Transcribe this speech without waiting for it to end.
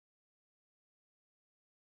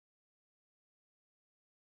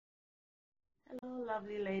Hello,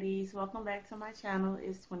 lovely ladies. Welcome back to my channel.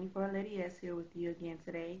 It's 24 Lady S here with you again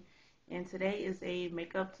today. And today is a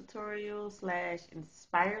makeup tutorial slash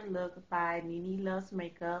inspired look by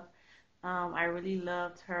Niniluvsmakeup. I really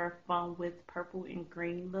loved her fun with purple and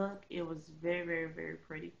green look. It was very, very, very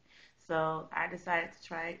pretty. So I decided to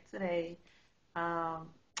try it today. I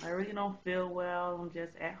really don't feel well. I'm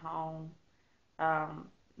just at home. Um,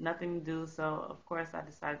 Nothing to do. So of course I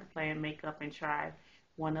decided to play in makeup and try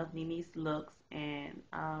one of Nini's looks. And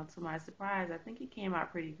to my surprise, I think it came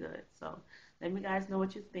out pretty good. So let me guys know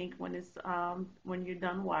what you think when you're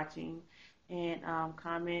done watching, and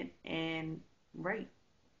comment and rate.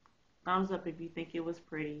 Thumbs up if you think it was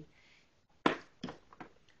pretty.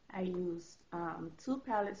 I used two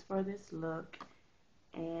palettes for this look,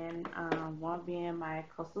 and one being my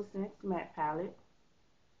Coastal Scents matte palette,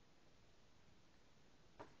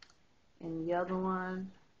 and the other one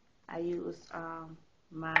I used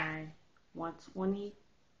my 120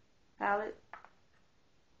 palette,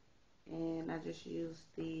 and I just used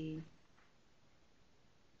the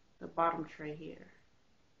bottom tray here.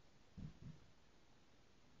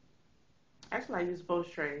 Actually, I used both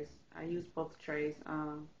trays. I used both trays.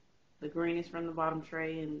 The green is from the bottom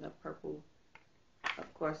tray, and the purple,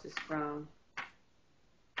 of course, is from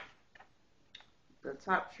the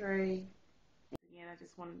top tray. Again, I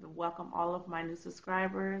just wanted to welcome all of my new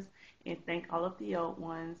subscribers and thank all of the old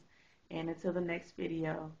ones. And until the next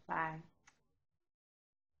video, bye.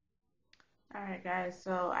 Alright guys,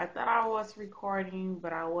 so I thought I was recording,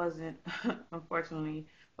 but I wasn't, unfortunately.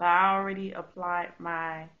 But I already applied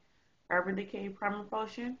my Urban Decay Primer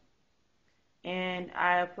Potion, and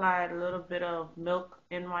I applied a little bit of Milk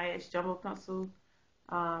NYX Jumbo Pencil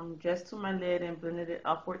just to my lid and blended it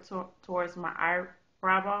upward towards my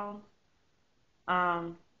eyebrow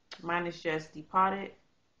bone. Mine is just depotted,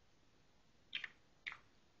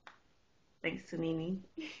 thanks to Nini.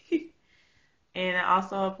 And I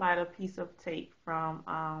also applied a piece of tape from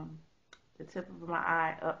the tip of my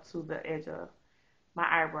eye up to the edge of my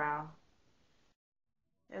eyebrow.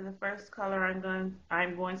 And the first color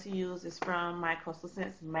I'm going to use is from my Coastal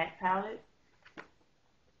Scents matte palette.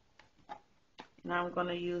 And I'm going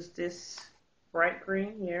to use this bright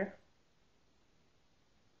green here.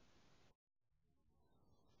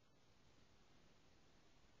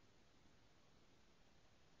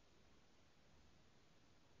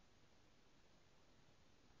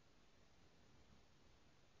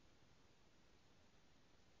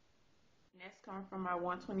 Next, coming from my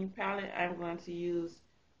 120 palette, I'm going to use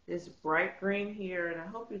this bright green here, and I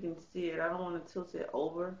hope you can see it. I don't want to tilt it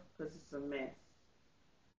over because it's a mess.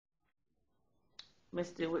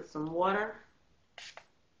 Mixed it with some water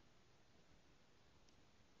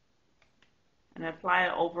and apply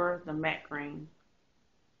it over the matte green.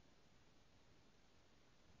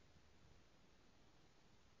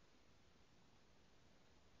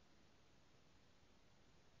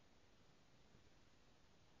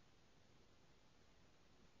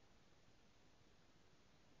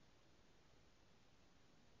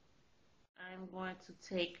 I'm going to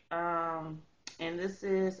take, and this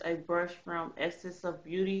is a brush from Essence of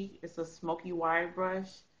Beauty. It's a smoky wire brush.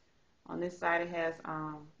 On this side,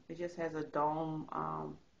 it just has a dome,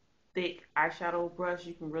 thick eyeshadow brush.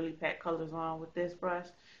 You can really pack colors on with this brush.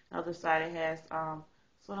 The other side, it has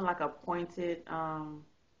sort of like a pointed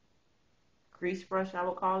crease brush, I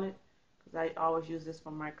would call it, because I always use this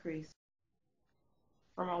for my crease.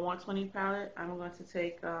 For my 120 palette, I'm going to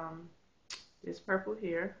take this purple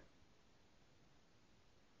here,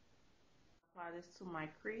 apply this to my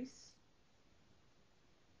crease.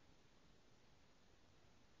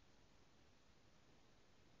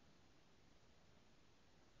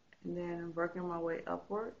 And then I'm working my way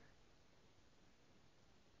upward.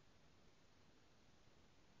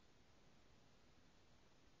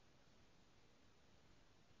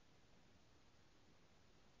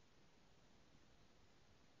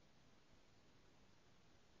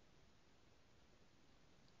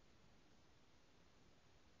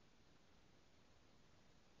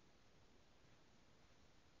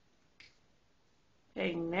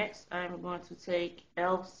 Okay, next I'm going to take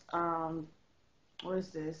e.l.f.'s, what is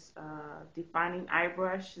this? Defining eye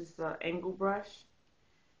brush. It's the angle brush.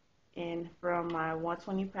 And from my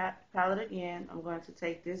 120 palette again, I'm going to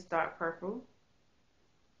take this dark purple.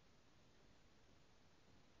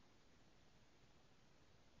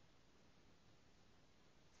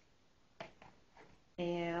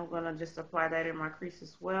 And I'm going to just apply that in my crease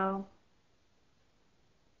as well,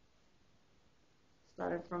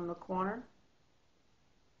 starting from the corner.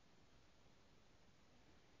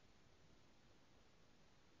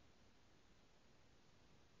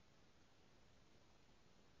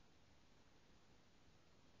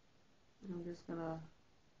 I'm just gonna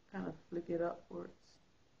kind of flick it upwards.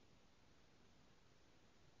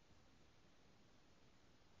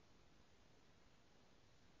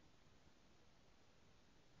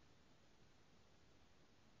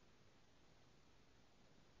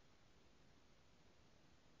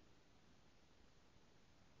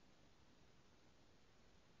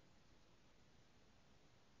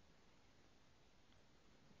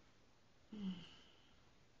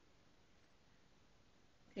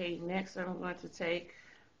 Okay, next I'm going to take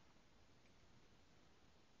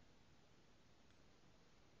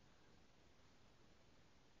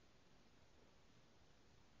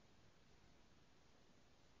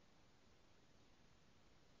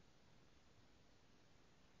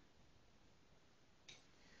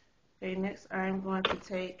I'm going to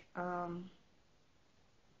take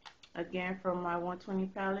again from my 120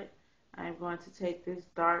 palette. I'm going to take this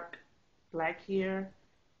dark black here.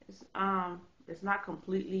 It's not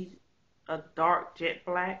completely a dark jet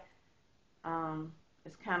black.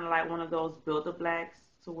 It's kind of like one of those builder blacks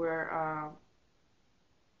to where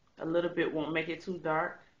a little bit won't make it too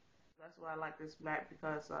dark. That's why I like this black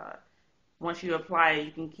because once you apply it,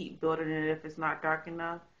 you can keep building it if it's not dark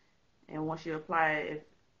enough. And once you apply it, if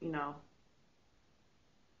you know,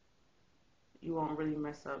 you won't really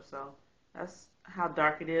mess up. So that's how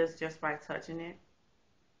dark it is just by touching it.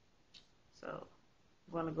 So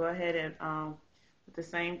I'm going to go ahead and with the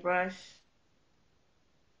same brush,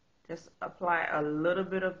 just apply a little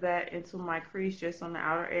bit of that into my crease just on the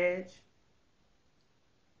outer edge.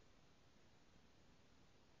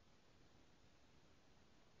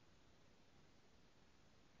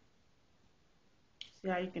 See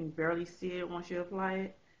how you can barely see it once you apply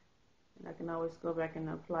it? And I can always go back and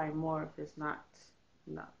apply more if it's not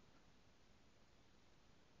enough.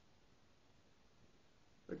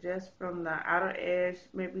 But just from the outer edge,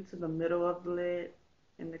 maybe to the middle of the lid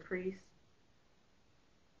in the crease.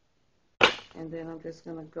 And then I'm just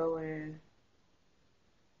going to go and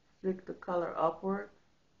flick the color upward.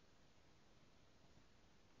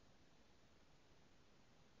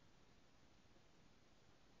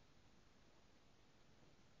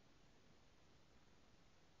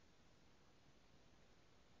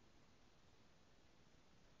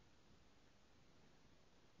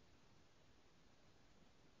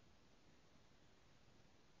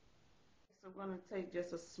 So I'm going to take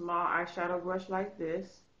just a small eyeshadow brush like this.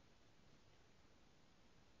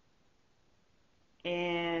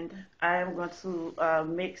 And I am going to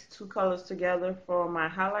mix two colors together for my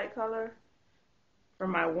highlight color. For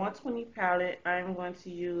my 120 palette, I'm going to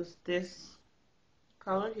use this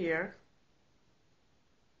color here.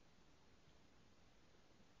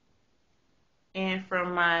 And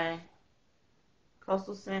from my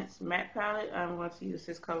Coastal Scents matte palette, I'm going to use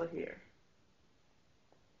this color here.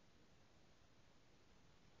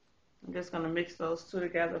 I'm just going to mix those two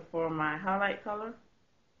together for my highlight color.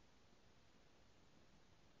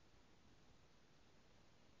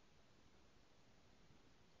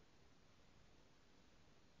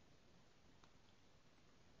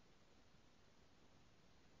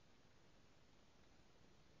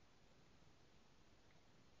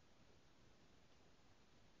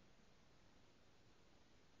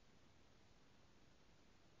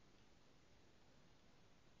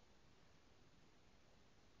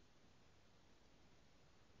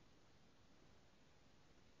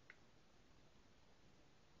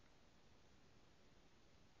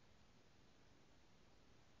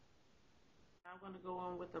 I'm going to go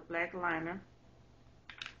in with a black liner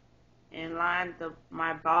and line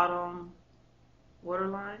my bottom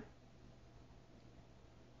waterline.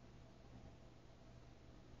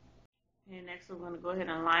 And next I'm going to go ahead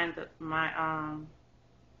and line my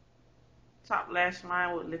top lash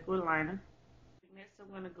line with liquid liner. Next I'm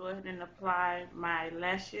going to go ahead and apply my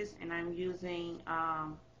lashes, and I'm using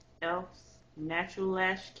e.l.f.'s Natural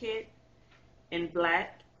Lash Kit in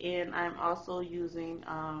black, and I'm also using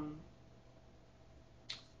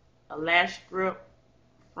a lash grip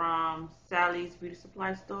from Sally's Beauty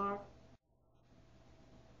Supply Store.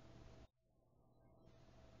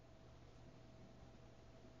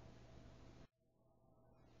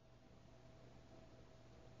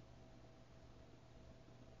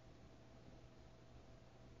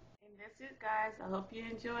 And that's it, guys. I hope you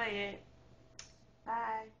enjoy it.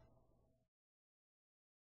 Bye.